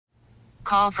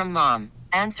Call from mom.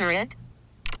 Answer it.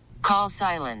 Call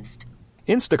silenced.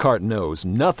 Instacart knows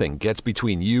nothing gets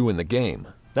between you and the game.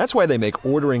 That's why they make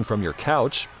ordering from your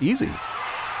couch easy.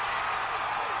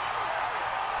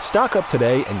 Stock up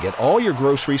today and get all your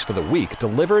groceries for the week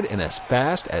delivered in as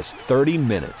fast as 30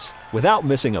 minutes without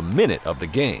missing a minute of the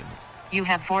game. You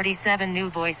have 47 new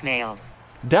voicemails.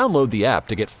 Download the app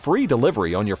to get free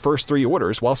delivery on your first 3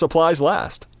 orders while supplies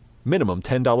last. Minimum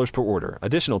 $10 per order.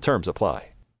 Additional terms apply.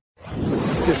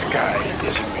 This guy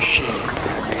is a machine.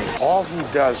 All he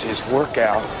does is work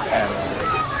out and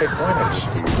pick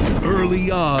winners.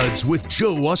 Early Odds with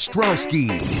Joe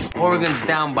Ostrowski. Oregon's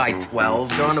down by 12.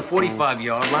 They're on the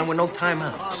 45-yard line with no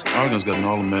timeouts. Oregon's got an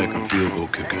All-American field goal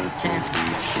kicker.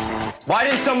 Why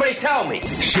didn't somebody tell me?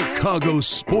 Chicago's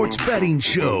sports betting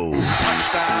show.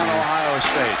 Touchdown, Ohio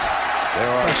State. There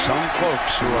are some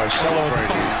folks who are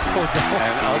celebrating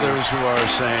and others who are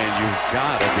saying, you've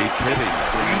got to be kidding me.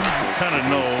 You kind of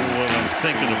know what I'm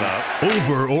thinking about.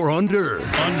 Over or under?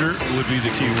 Under would be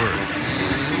the key word.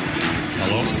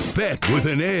 Hello? Bet with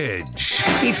an edge.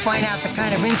 He'd find out the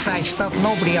kind of inside stuff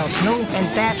nobody else knew,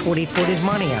 and that's what he'd put his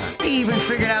money on. He even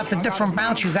figured out the different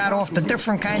bounce you got off the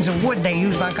different kinds of wood they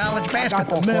used on college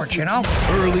basketball courts, you know?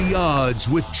 Early Odds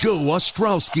with Joe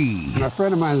Ostrowski. And a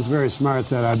friend of mine is very smart,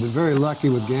 said, I've been very lucky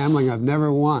with gambling. I've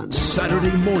never won.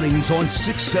 Saturday mornings on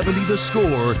 670 The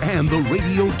Score and the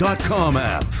Radio.com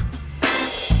app.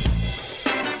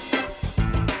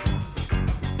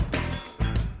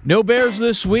 No Bears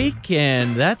this week,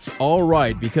 and that's all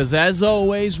right, because as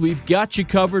always, we've got you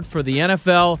covered for the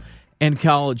NFL and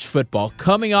college football.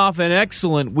 Coming off an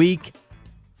excellent week,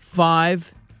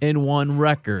 5-1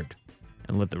 record.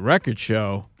 And let the record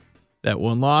show that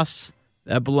one loss,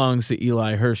 that belongs to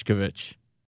Eli Hershkovich.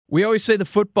 We always say the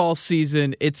football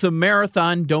season, it's a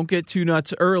marathon, don't get too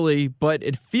nuts early, but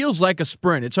it feels like a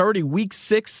sprint. It's already week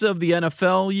 6 of the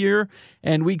NFL year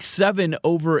and week 7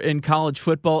 over in college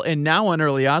football. And now on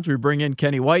Early Odds, we bring in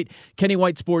Kenny White,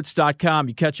 KennyWhiteSports.com.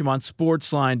 You catch him on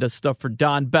Sportsline, does stuff for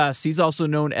Don Best. He's also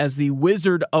known as the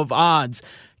Wizard of Odds.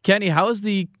 Kenny, how has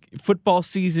the football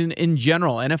season in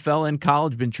general, NFL and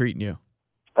college, been treating you?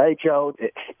 Hey, Joe,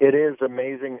 it is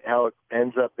amazing how it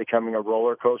ends up becoming a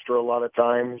roller coaster a lot of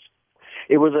times.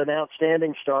 It was an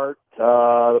outstanding start.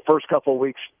 The first couple of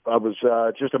weeks, I was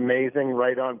just amazing,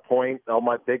 right on point, all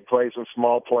my big plays and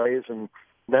small plays. And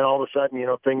then all of a sudden,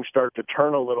 things start to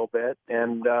turn a little bit,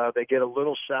 and they get a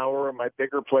little sour, and my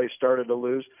bigger plays started to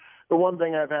lose. The one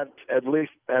thing I've had at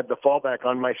least had the fallback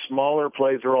on, my smaller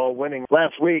plays are all winning.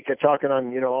 Last week, talking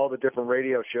on all the different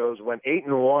radio shows, went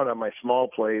 8-1 on my small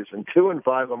plays and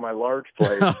 2-5 on my large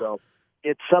plays. So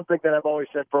it's something that I've always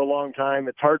said for a long time.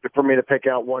 It's hard for me to pick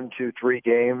out 1, 2, 3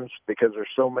 games because there's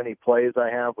so many plays I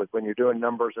have with when you're doing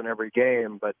numbers in every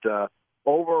game. But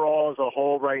overall, as a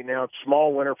whole, right now, it's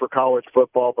small winner for college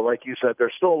football. But like you said,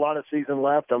 there's still a lot of season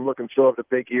left. I'm looking still at the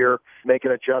big year,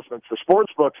 making adjustments. The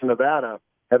sports books in Nevada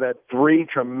have had 3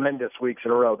 tremendous weeks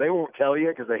in a row. They won't tell you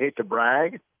because they hate to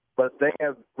brag, but they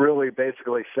have really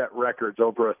basically set records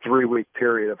over a 3-week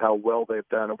period of how well they've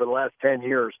done. Over the last 10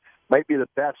 years, might be the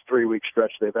best 3-week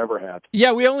stretch they've ever had.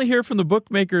 Yeah, we only hear from the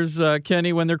bookmakers,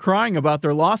 Kenny, when they're crying about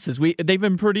their losses. They've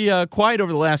been pretty quiet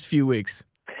over the last few weeks.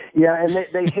 Yeah, and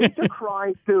they hate to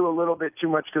cry, too, a little bit too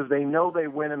much because they know they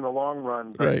win in the long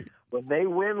run. But right. When they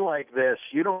win like this,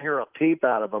 you don't hear a peep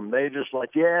out of them. They just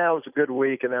like, yeah, it was a good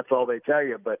week, and that's all they tell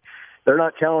you. But they're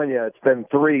not telling you it's been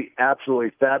 3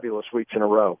 absolutely fabulous weeks in a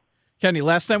row. Kenny,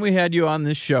 last time we had you on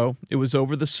this show, it was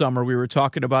over the summer. We were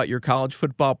talking about your college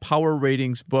football power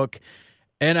ratings book,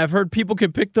 and I've heard people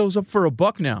can pick those up for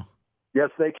 $1 now. Yes,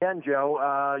 they can,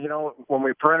 Joe. When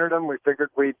we printed them, we figured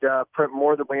we'd print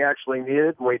more than we actually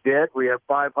needed, and we did. We have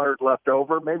 500 left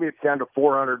over. Maybe it's down to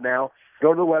 400 now.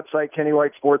 Go to the website,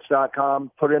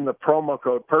 KennyWhiteSports.com, put in the promo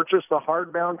code, purchase the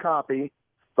hardbound copy.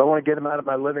 So I want to get them out of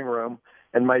my living room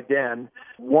and my den.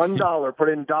 $1, put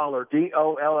in dollar,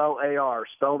 DOLLAR,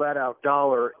 spell that out,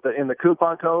 dollar, in the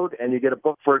coupon code, and you get a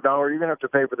book for $1. You're going to have to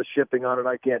pay for the shipping on it.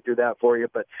 I can't do that for you,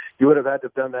 but you would have had to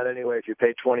have done that anyway if you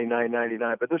paid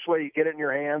 $29.99. But this way you get it in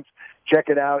your hands, check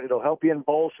it out. It'll help you in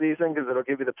bowl season because it'll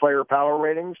give you the player power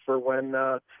ratings for when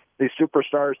these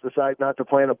superstars decide not to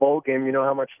play in a bowl game. You know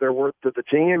how much they're worth to the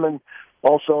team, and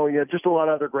also, just a lot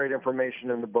of other great information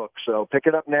in the book. So pick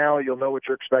it up now. You'll know what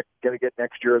you're going to get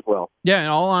next year as well. Yeah, in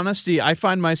all honesty, I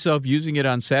find myself using it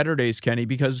on Saturdays, Kenny,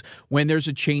 because when there's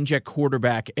a change at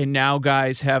quarterback and now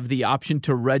guys have the option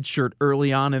to redshirt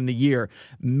early on in the year,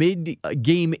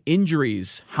 mid-game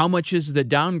injuries, how much is the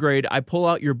downgrade? I pull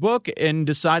out your book and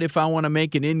decide if I want to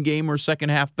make an in-game or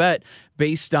second-half bet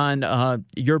based on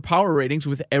your power ratings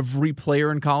with every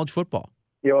player in college football.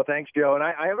 Thanks, Joe. And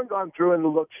I haven't gone through and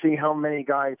looked to see how many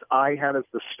guys I had as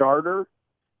the starter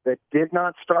that did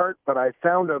not start, but I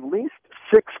found at least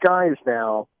 6 guys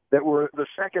now that were the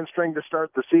second string to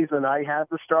start the season. I had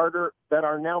the starter that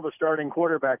are now the starting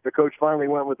quarterback. The coach finally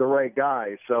went with the right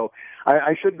guy. So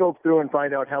I should go through and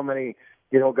find out how many,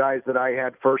 guys that I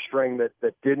had first string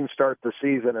that didn't start the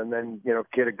season and then,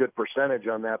 get a good percentage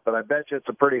on that. But I bet you it's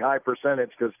a pretty high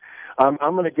percentage because I'm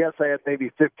going to guess I had maybe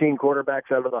 15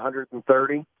 quarterbacks out of the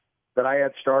 130 that I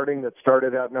had starting that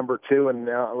started out number 2, and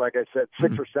now, like I said,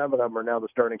 6 or 7 of them are now the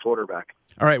starting quarterback.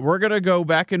 All right, we're going to go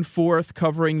back and forth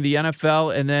covering the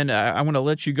NFL, and then I want to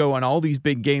let you go on all these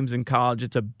big games in college.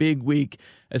 It's a big week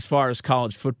as far as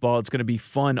college football. It's going to be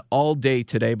fun all day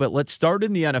today, but let's start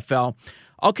in the NFL.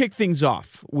 I'll kick things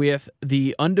off with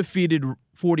the undefeated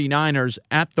 49ers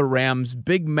at the Rams.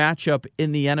 Big matchup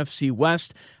in the NFC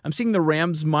West. I'm seeing the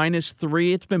Rams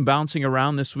 -3. It's been bouncing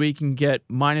around this week. You can get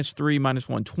 -3,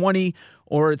 -120,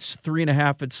 or it's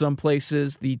 3.5 at some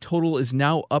places. The total is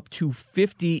now up to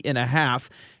 50.5.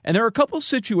 And there are a couple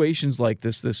situations like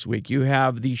this week. You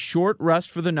have the short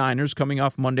rest for the Niners coming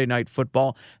off Monday Night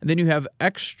Football, and then you have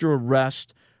extra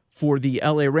rest for the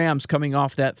LA Rams coming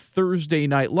off that Thursday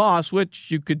night loss,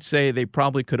 which you could say they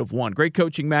probably could have won. Great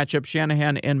coaching matchup,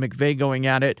 Shanahan and McVay going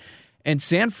at it. And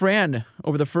San Fran,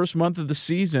 over the first month of the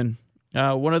season,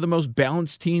 one of the most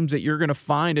balanced teams that you're going to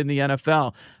find in the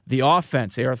NFL. The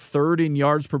offense, they are 3rd in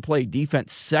yards per play.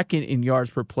 Defense, 2nd in yards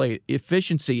per play.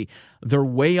 Efficiency, they're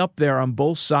way up there on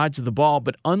both sides of the ball.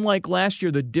 But unlike last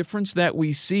year, the difference that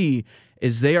we see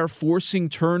is they are forcing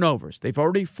turnovers. They've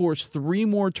already forced 3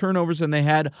 more turnovers than they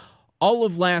had all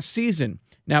of last season.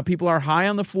 Now, people are high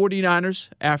on the 49ers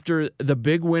after the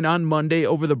big win on Monday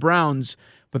over the Browns,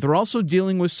 but they're also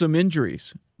dealing with some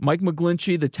injuries. Mike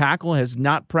McGlinchey, the tackle, has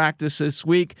not practiced this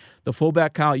week. The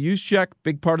fullback, Kyle Juszczyk,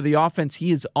 big part of the offense,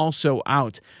 he is also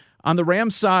out. On the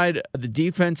Rams side, the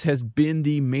defense has been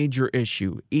the major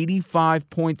issue. 85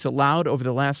 points allowed over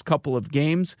the last couple of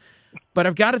games. But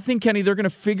I've got to think, Kenny, they're going to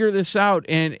figure this out.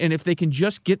 And if they can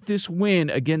just get this win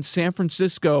against San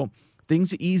Francisco,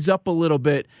 things ease up a little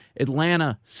bit.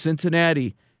 Atlanta,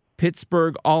 Cincinnati,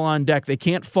 Pittsburgh, all on deck. They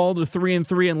can't fall to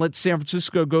 3-3 and let San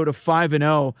Francisco go to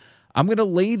 5-0. I'm going to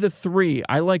lay the 3.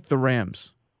 I like the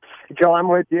Rams. Joe, I'm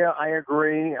with you. I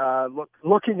agree.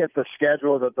 Looking at the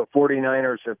schedule that the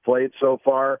 49ers have played so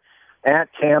far, at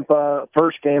Tampa,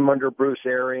 first game under Bruce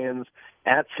Arians,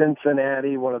 at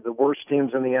Cincinnati, one of the worst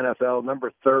teams in the NFL,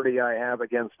 number 30 I have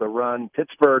against the run.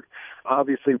 Pittsburgh,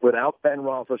 obviously without Ben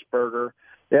Roethlisberger.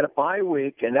 They had a bye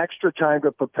week, an extra time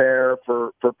to prepare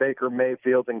for Baker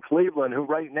Mayfield in Cleveland, who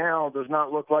right now does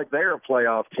not look like they're a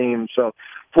playoff team. So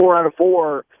 4 out of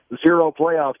 4, 0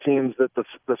 playoff teams that the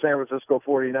San Francisco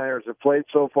 49ers have played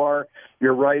so far.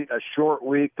 You're right, a short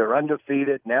week. They're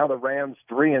undefeated. Now the Rams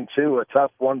 3-2, a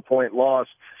tough 1-point loss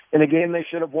in a game they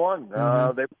should have won.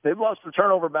 They've lost the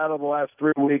turnover battle the last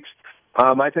 3 weeks.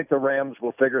 I think the Rams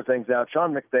will figure things out.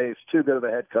 Sean McVay is too good of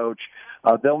a head coach.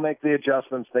 They'll make the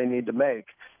adjustments they need to make.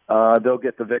 They'll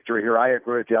get the victory here. I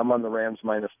agree with you. I'm on the Rams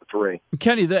 -3.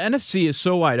 Kenny, the NFC is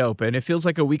so wide open. It feels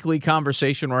like a weekly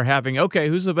conversation we're having. Okay,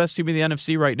 who's the best team in the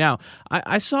NFC right now?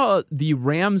 I saw the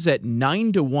Rams at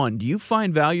 9-1. Do you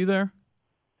find value there?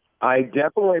 I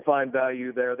definitely find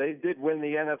value there. They did win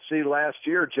the NFC last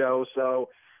year, Joe, so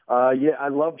I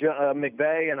love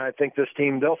McVay, and I think this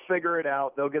team, they'll figure it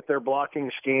out. They'll get their blocking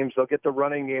schemes. They'll get the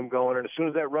running game going, and as soon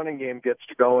as that running game gets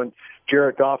going,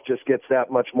 Jared Goff just gets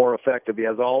that much more effective. He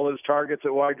has all his targets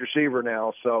at wide receiver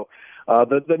now, so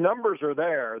the numbers are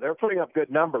there. They're putting up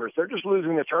good numbers. They're just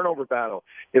losing the turnover battle.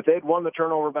 If they'd won the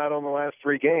turnover battle in the last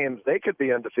 3 games, they could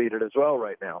be undefeated as well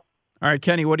right now. All right,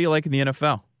 Kenny, what do you like in the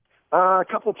NFL? A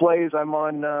couple plays. I'm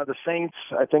on the Saints.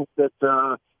 I think that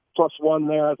 +1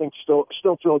 there. I think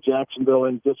still feel Jacksonville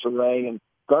in disarray, and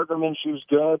Gardner Minshew's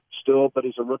good still, but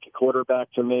he's a rookie quarterback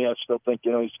to me. I still think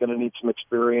he's going to need some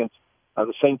experience.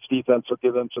 The Saints defense will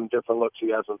give him some different looks he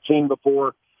hasn't seen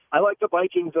before. I like the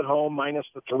Vikings at home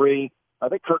 -3. I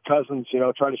think Kirk Cousins,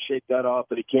 try to shake that off,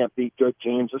 but he can't beat good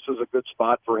teams. This is a good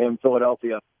spot for him.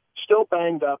 Philadelphia still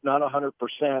banged up, not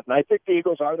 100%, and I think the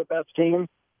Eagles are the best team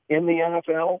in the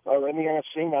NFL, or in the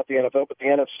NFC, not the NFL, but the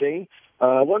NFC.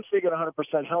 Once they get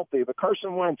 100% healthy, but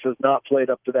Carson Wentz has not played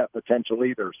up to that potential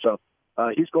either. So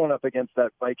he's going up against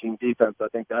that Viking defense. I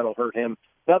think that'll hurt him.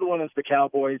 The other one is the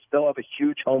Cowboys. They'll have a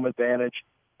huge home advantage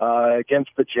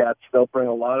against the Jets. They'll bring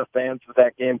a lot of fans to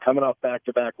that game, coming off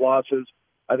back-to-back losses.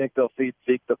 I think they'll feed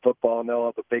Zeke the football, and they'll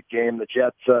have a big game. The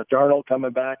Jets, Darnold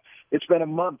coming back. It's been a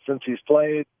month since he's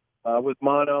played. With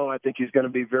mono, I think he's going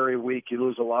to be very weak. He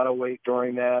lose a lot of weight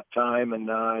during that time, and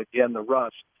again, the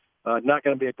rust. not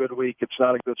going to be a good week. It's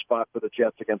not a good spot for the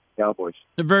Jets against the Cowboys.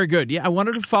 Very good. Yeah, I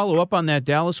wanted to follow up on that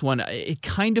Dallas one. It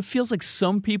kind of feels like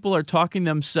some people are talking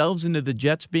themselves into the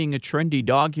Jets being a trendy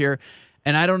dog here,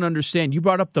 and I don't understand. You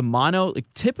brought up the mono.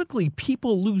 Like, typically,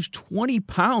 people lose 20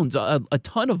 pounds, a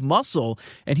ton of muscle,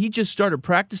 and he just started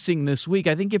practicing this week.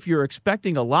 I think if you're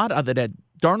expecting a lot of it at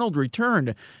Darnold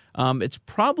returned, it's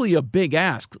probably a big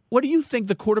ask. What do you think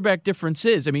the quarterback difference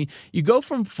is? I mean, you go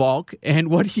from Falk, and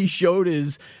what he showed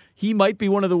is he might be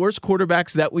one of the worst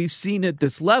quarterbacks that we've seen at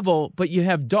this level, but you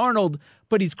have Darnold,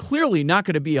 but he's clearly not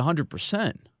going to be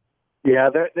 100%. Yeah,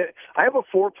 I have a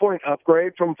 4-point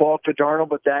upgrade from Falk to Darnold,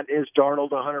 but that is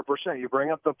Darnold 100%. You bring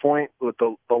up the point with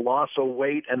the loss of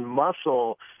weight and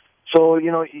muscle. So,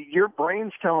 your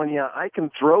brain's telling you, I can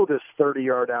throw this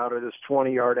 30-yard out or this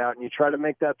 20-yard out, and you try to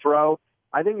make that throw.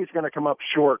 I think he's going to come up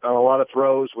short on a lot of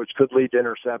throws, which could lead to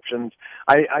interceptions.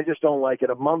 I just don't like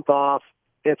it. A month off,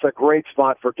 it's a great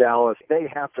spot for Dallas. They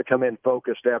have to come in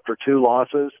focused after 2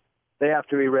 losses. They have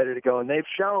to be ready to go. And they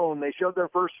showed their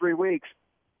first 3 weeks,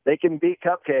 they can beat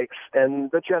cupcakes, and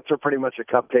the Jets are pretty much a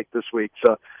cupcake this week.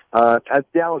 So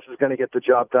Dallas is going to get the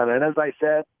job done. And as I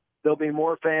said, there'll be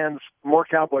more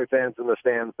Cowboy fans in the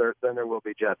stands than there will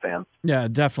be Jet fans. Yeah,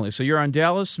 definitely. So you're on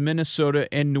Dallas,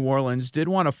 Minnesota, and New Orleans. Did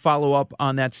want to follow up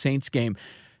on that Saints game.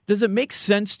 Does it make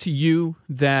sense to you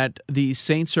that the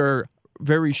Saints are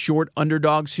very short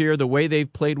underdogs here, the way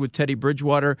they've played with Teddy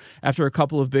Bridgewater after a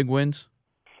couple of big wins?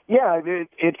 Yeah,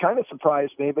 it kind of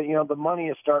surprised me, but the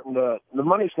money's going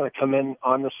to come in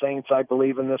on the Saints, I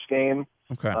believe, in this game.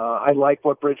 Okay. I like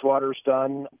what Bridgewater's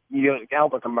done.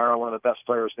 Alvin Kamara, one of the best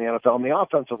players in the NFL, and the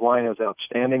offensive line is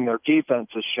outstanding. Their defense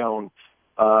has shown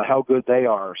how good they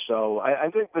are. So I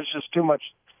think there's just too much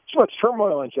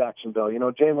turmoil in Jacksonville.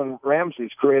 Jalen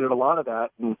Ramsey's created a lot of that,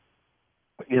 and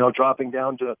dropping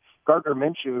down to Gardner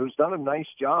Minshew, who's done a nice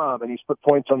job, and he's put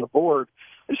points on the board.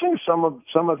 I think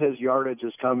some of his yardage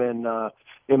has come in,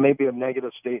 maybe a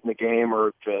negative state in the game,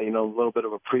 or a little bit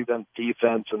of a prevent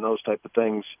defense and those type of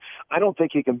things. I don't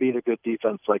think he can beat a good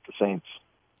defense like the Saints.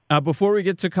 Before we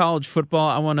get to college football,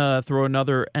 I want to throw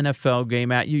another NFL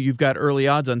game at you. You've got early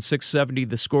odds on 670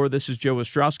 The Score. This is Joe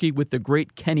Ostrowski with the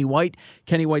great Kenny White,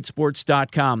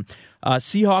 KennyWhiteSports.com.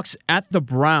 Seahawks at the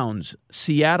Browns.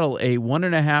 Seattle, a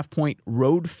 1.5-point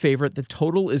road favorite. The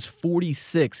total is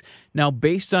 46. Now,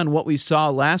 based on what we saw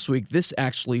last week, this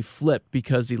actually flipped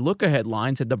because the look-ahead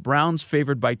lines had the Browns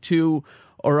favored by 2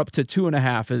 or up to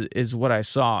 2.5 is what I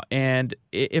saw. And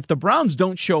if the Browns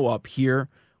don't show up here,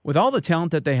 with all the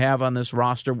talent that they have on this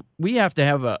roster, we have to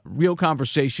have a real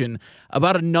conversation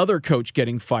about another coach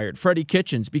getting fired, Freddie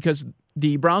Kitchens, because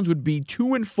the Browns would be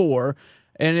 2-4,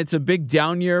 and it's a big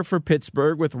down year for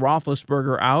Pittsburgh with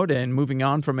Roethlisberger out and moving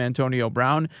on from Antonio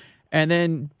Brown. And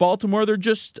then Baltimore, they're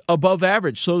just above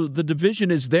average. So the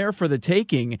division is there for the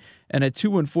taking. And a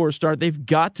 2-4 start, they've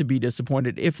got to be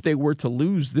disappointed if they were to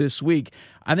lose this week.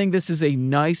 I think this is a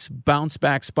nice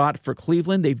bounce-back spot for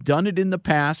Cleveland. They've done it in the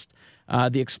past.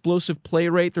 The explosive play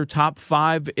rate, they're top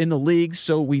 5 in the league,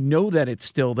 so we know that it's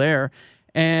still there.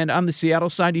 And on the Seattle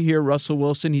side, you hear Russell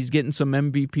Wilson. He's getting some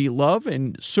MVP love,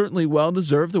 and certainly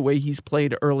well-deserved the way he's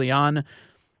played early on.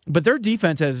 But their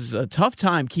defense has a tough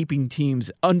time keeping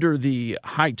teams under the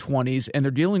high 20s, and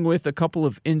they're dealing with a couple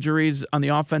of injuries on the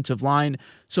offensive line.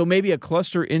 So maybe a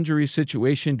cluster injury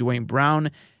situation. Dwayne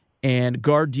Brown and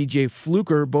guard DJ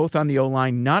Fluker, both on the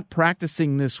O-line, not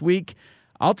practicing this week.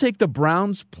 I'll take the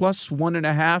Browns plus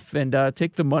 1.5 and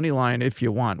take the money line if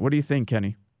you want. What do you think,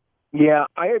 Kenny? Yeah,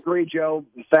 I agree, Joe.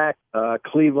 In fact,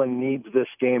 Cleveland needs this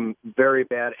game very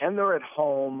bad, and they're at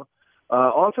home.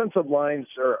 Offensive lines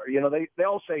are, they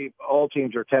all say all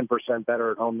teams are 10%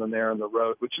 better at home than they are on the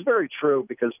road, which is very true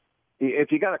because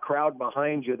if you got a crowd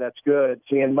behind you, that's good.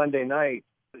 See, on Monday night,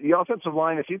 the offensive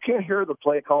line, if you can't hear the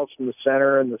play calls from the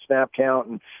center and the snap count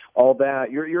and all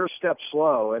that, you're a step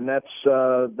slow, and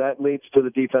that leads to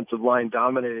the defensive line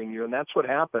dominating you, and that's what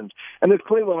happened. And this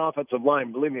Cleveland offensive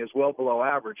line, believe me, is well below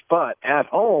average, but at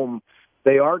home,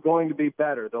 they are going to be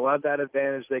better. They'll have that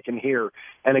advantage they can hear.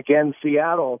 And again,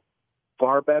 Seattle,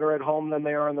 far better at home than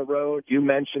they are on the road. You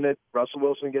mentioned it, Russell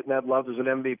Wilson getting that love as an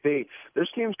MVP. This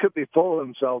teams could be full of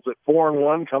themselves at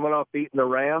 4-1, coming off beating the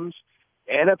Rams.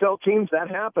 NFL teams, that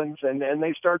happens, and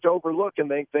they start to overlook, and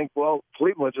they think, well,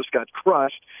 Cleveland just got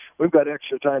crushed. We've got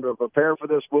extra time to prepare for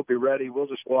this. We'll be ready. We'll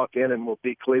just walk in and we'll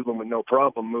beat Cleveland with no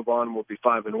problem, move on, and we'll be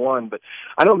 5-1. But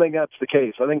I don't think that's the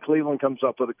case. I think Cleveland comes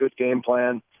up with a good game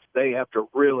plan. They have to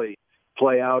really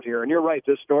play out here. And you're right,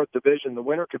 this North Division, the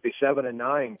winner could be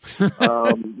 7-9.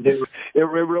 It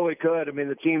really could. I mean,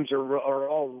 the teams are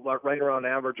all right around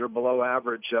average or below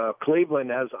average. Cleveland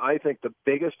has, I think, the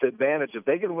biggest advantage. If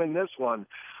they can win this one,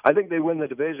 I think they win the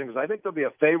division because I think they'll be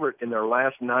a favorite in their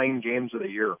last 9 games of the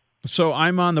year. So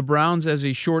I'm on the Browns as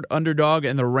a short underdog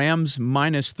and the Rams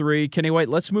 -3. Kenny White,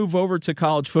 let's move over to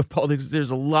college football because there's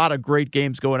a lot of great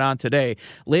games going on today.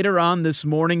 Later on this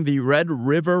morning, the Red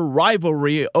River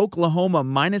rivalry, Oklahoma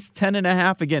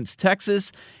 -10.5 against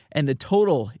Texas, and the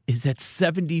total is at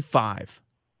 75.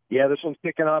 Yeah, this one's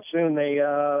kicking off soon.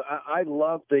 I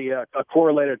love the a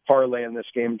correlated parlay in this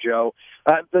game, Joe.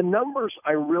 The numbers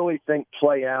I really think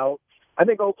play out. I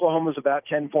think Oklahoma's about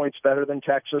 10 points better than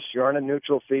Texas. You're on a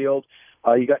neutral field.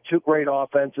 You got 2 great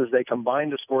offenses. They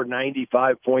combined to score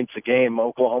 95 points a game.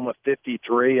 Oklahoma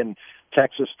 53 and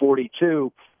Texas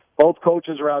 42. Both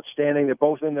coaches are outstanding. They're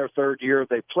both in their 3rd year.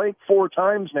 They've played 4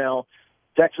 times now.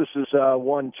 Texas has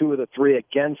won 2 of the 3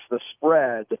 against the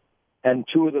spread, and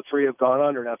 2 of the 3 have gone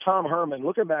under. Now, Tom Herman,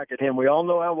 looking back at him, we all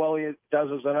know how well he does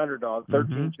as an underdog,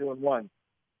 13-2-1.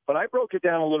 But I broke it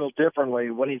down a little differently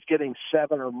when he's getting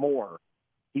 7 or more.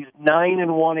 He's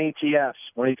 9-1 ATS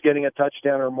when he's getting a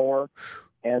touchdown or more,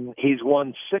 and he's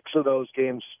won 6 of those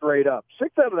games straight up.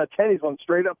 6 out of the 10 he's won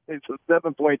straight up. It's a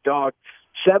 7-point dog.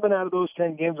 7 out of those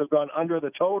 10 games have gone under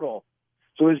the total.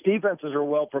 So his defenses are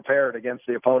well prepared against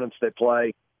the opponents they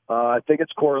play. I think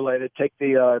it's correlated. Take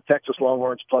the Texas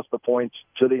Longhorns plus the points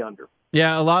to the under.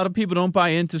 Yeah, a lot of people don't buy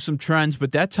into some trends,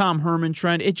 but that Tom Herman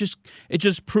trend, it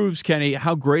just proves, Kenny,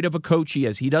 how great of a coach he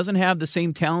is. He doesn't have the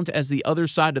same talent as the other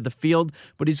side of the field,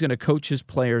 but he's going to coach his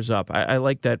players up. I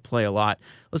like that play a lot.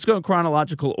 Let's go in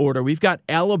chronological order. We've got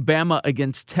Alabama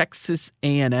against Texas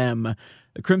A&M.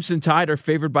 The Crimson Tide are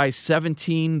favored by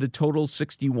 17, the total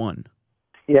 61.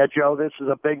 Yeah, Joe, this is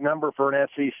a big number for an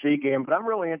SEC game, but I'm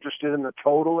really interested in the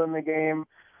total in the game.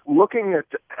 Looking at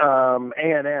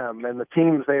A&M and the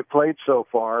teams they've played so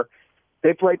far,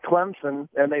 they played Clemson,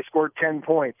 and they scored 10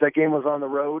 points. That game was on the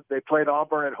road. They played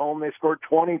Auburn at home. They scored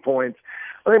 20 points.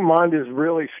 I think Mond is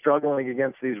really struggling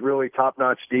against these really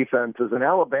top-notch defenses, and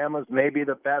Alabama's maybe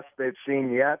the best they've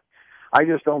seen yet. I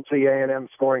just don't see A&M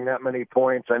scoring that many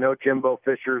points. I know Jimbo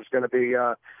Fisher is going to be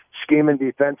scheming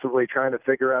defensively, trying to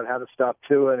figure out how to stop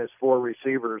Tua and his 4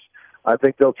 receivers. I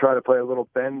think they'll try to play a little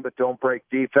bend but don't break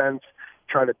defense,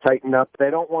 try to tighten up. They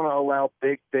don't want to allow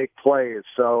big plays,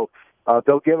 so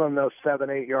they'll give them those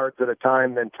 7-8 yards at a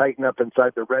time, then tighten up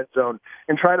inside the red zone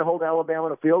and try to hold Alabama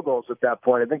to field goals at that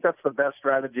point. I think that's the best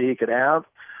strategy he could have.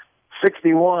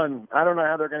 61, I don't know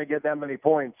how they're going to get that many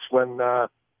points when the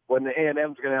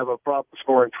A&M's going to have a problem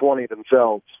scoring 20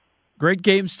 themselves. Great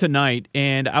games tonight,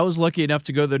 and I was lucky enough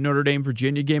to go to the Notre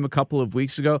Dame-Virginia game a couple of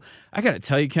weeks ago. I got to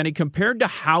tell you, Kenny, compared to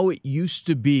how it used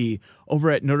to be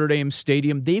over at Notre Dame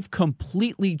Stadium, they've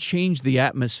completely changed the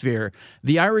atmosphere.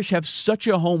 The Irish have such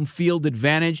a home field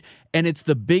advantage, and it's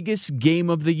the biggest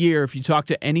game of the year if you talk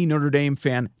to any Notre Dame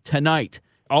fan tonight.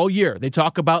 All year, they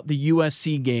talk about the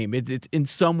USC game. It's in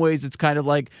some ways, it's kind of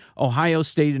like Ohio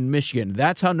State and Michigan.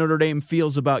 That's how Notre Dame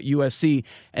feels about USC.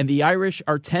 And the Irish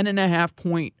are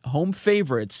 10.5-point home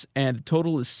favorites, and the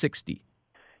total is 60.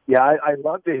 Yeah, I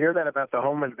love to hear that about the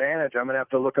home advantage. I'm going to have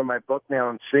to look at my book now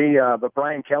and see. But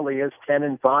Brian Kelly is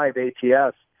 10-5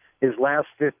 ATS. His last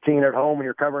 15 at home, and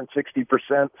you're covering 60%,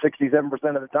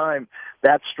 67% of the time.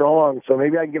 That's strong. So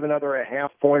maybe I can give another a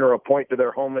half point or a point to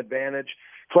their home advantage.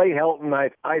 Clay Helton,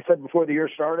 I said before the year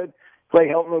started, Clay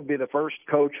Helton would be the first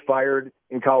coach fired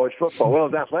in college football. Well,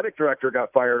 his athletic director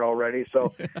got fired already,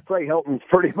 so Clay Helton's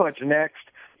pretty much next.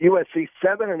 USC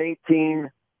 7-18,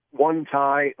 1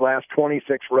 tie, last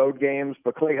 26 road games,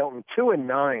 but Clay Helton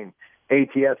 2-9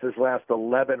 ATS his last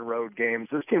 11 road games.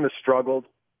 This team has struggled.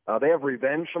 They have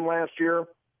revenge from last year.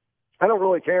 I don't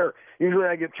really care. Usually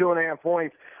I get 2.5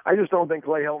 points. I just don't think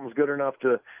Clay Helton's good enough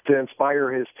to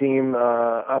inspire his team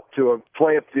up to a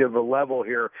play up to the level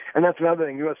here. And that's another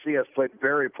thing. USC has played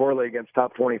very poorly against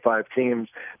top 25 teams.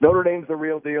 Notre Dame's the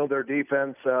real deal. Their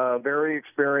defense, very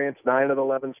experienced. 9 of the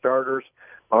 11 starters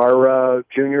are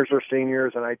juniors or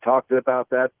seniors, and I talked about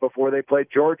that before they played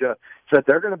Georgia. Said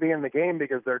they're going to be in the game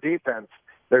because their defense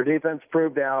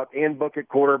proved out. Ian Book at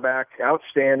quarterback,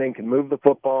 outstanding, can move the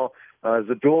football.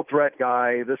 Is a dual threat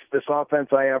guy. This offense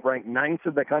I have ranked 9th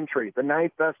in the country, the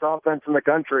 9th best offense in the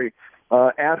country.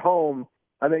 At home,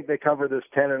 I think they cover this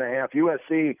 10.5.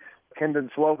 USC,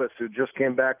 Kendon Slovis, who just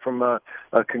came back from a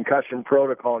concussion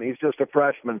protocol, and he's just a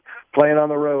freshman playing on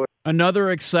the road.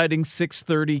 Another exciting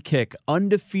 6:30 kick.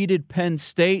 Undefeated Penn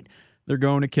State. They're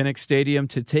going to Kinnick Stadium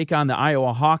to take on the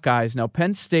Iowa Hawkeyes. Now,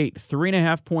 Penn State,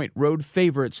 3.5-point road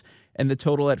favorites, and the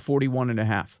total at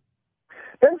 41.5.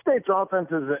 Penn State's offense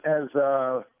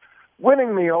has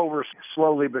winning me over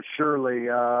slowly but surely.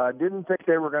 I didn't think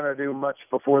they were going to do much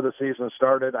before the season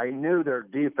started. I knew their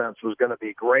defense was going to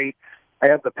be great. I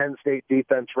have the Penn State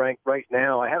defense ranked right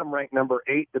now. I had them ranked number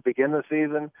 8 to begin the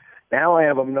season. Now I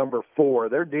have them number 4.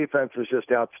 Their defense is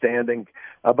just outstanding.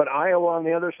 But Iowa on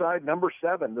the other side, number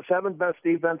 7, the 7th best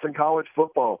defense in college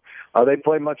football. They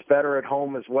play much better at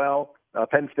home as well.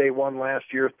 Penn State won last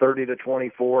year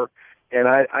 30-24. And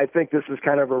I think this is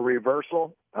kind of a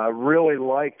reversal. I really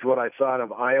liked what I saw out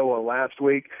of Iowa last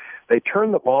week. They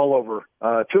turned the ball over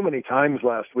too many times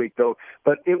last week, though.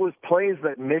 But it was plays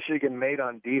that Michigan made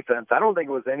on defense. I don't think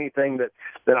it was anything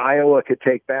that Iowa could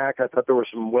take back. I thought there were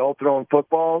some well-thrown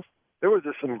footballs. There was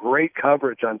just some great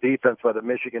coverage on defense by the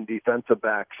Michigan defensive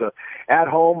backs. At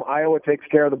home, Iowa takes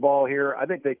care of the ball here. I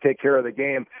think they take care of the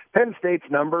game. Penn State's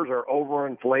numbers are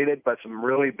overinflated by some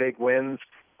really big wins.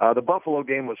 The Buffalo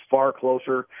game was far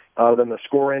closer than the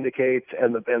score indicates,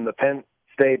 and the Penn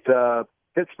State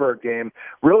Pittsburgh game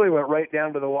really went right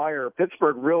down to the wire.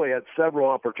 Pittsburgh really had several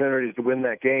opportunities to win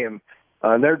that game.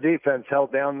 And their defense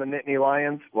held down the Nittany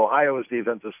Lions. Well, Iowa's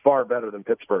defense is far better than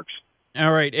Pittsburgh's.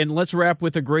 All right, and let's wrap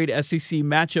with a great SEC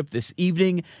matchup this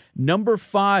evening. Number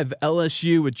 5,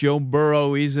 LSU with Joe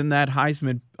Burrow. He's in that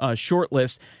Heisman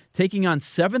shortlist, taking on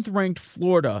 7th-ranked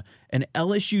Florida, and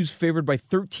LSU's favored by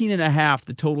 13.5,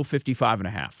 the total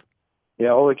 55.5. Yeah,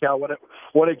 holy cow, what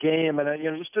a game. And,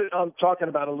 I'm talking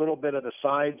about a little bit of the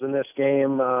sides in this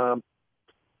game.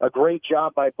 A great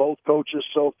job by both coaches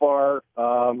so far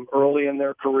early in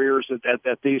their careers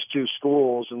at these two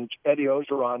schools. And Eddie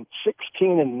Orgeron,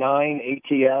 16-9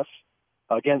 ATS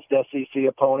against SEC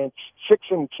opponents.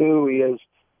 6-2 he is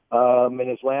in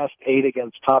his last 8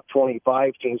 against top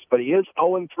 25 teams. But he is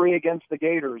 0-3 against the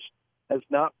Gators, has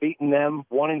not beaten them,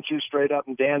 1-2 straight up.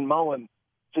 And Dan Mullen,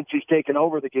 since he's taken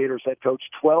over the Gators head coach,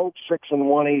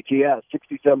 12-6-1 ATS,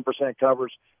 67%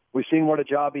 covers. We've seen what a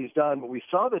job he's done, but we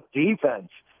saw the defense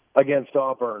against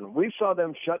Auburn. We saw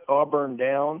them shut Auburn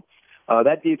down.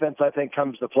 That defense, I think,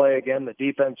 comes to play again. The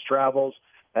defense travels,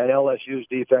 and LSU's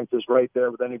defense is right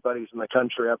there with anybody's in the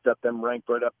country. I've got them ranked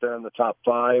right up there in the top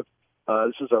 5.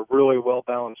 This is a really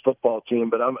well-balanced football team,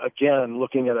 but I'm, again,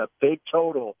 looking at a big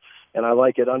total, and I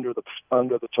like it under the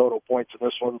total points in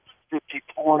this one.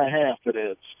 54.5 it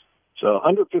is. So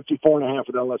under 54.5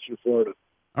 at LSU Florida.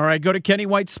 All right, go to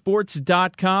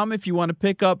KennyWhiteSports.com if you want to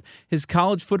pick up his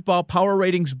college football power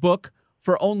ratings book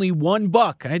for only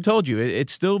 $1. And I told you,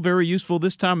 it's still very useful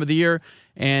this time of the year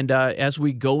and as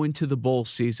we go into the bowl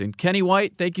season. Kenny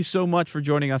White, thank you so much for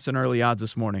joining us on Early Odds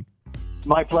this morning.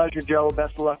 My pleasure, Joe.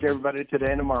 Best of luck to everybody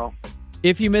today and tomorrow.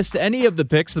 If you missed any of the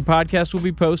picks, the podcast will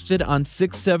be posted on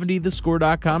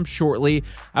 670thescore.com shortly.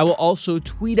 I will also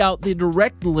tweet out the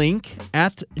direct link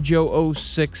at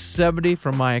Joe0670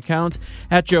 from my account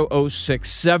at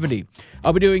Joe0670.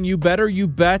 I'll be doing You Better, You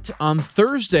Bet on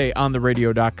Thursday on the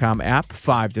radio.com app,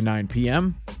 5 to 9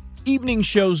 p.m. Evening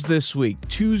shows this week,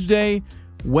 Tuesday,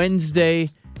 Wednesday,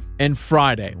 and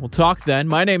Friday. We'll talk then.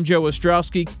 My name's Joe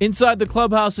Ostrowski. Inside the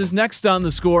Clubhouse is next on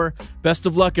The Score. Best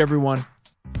of luck, everyone.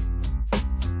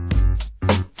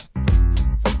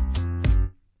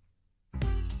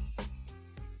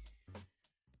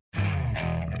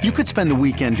 You could spend the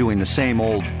weekend doing the same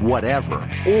old whatever,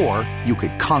 or you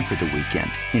could conquer the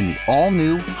weekend in the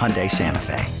all-new Hyundai Santa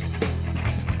Fe.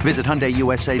 Visit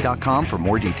HyundaiUSA.com for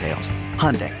more details.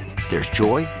 Hyundai, there's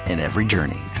joy in every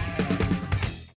journey.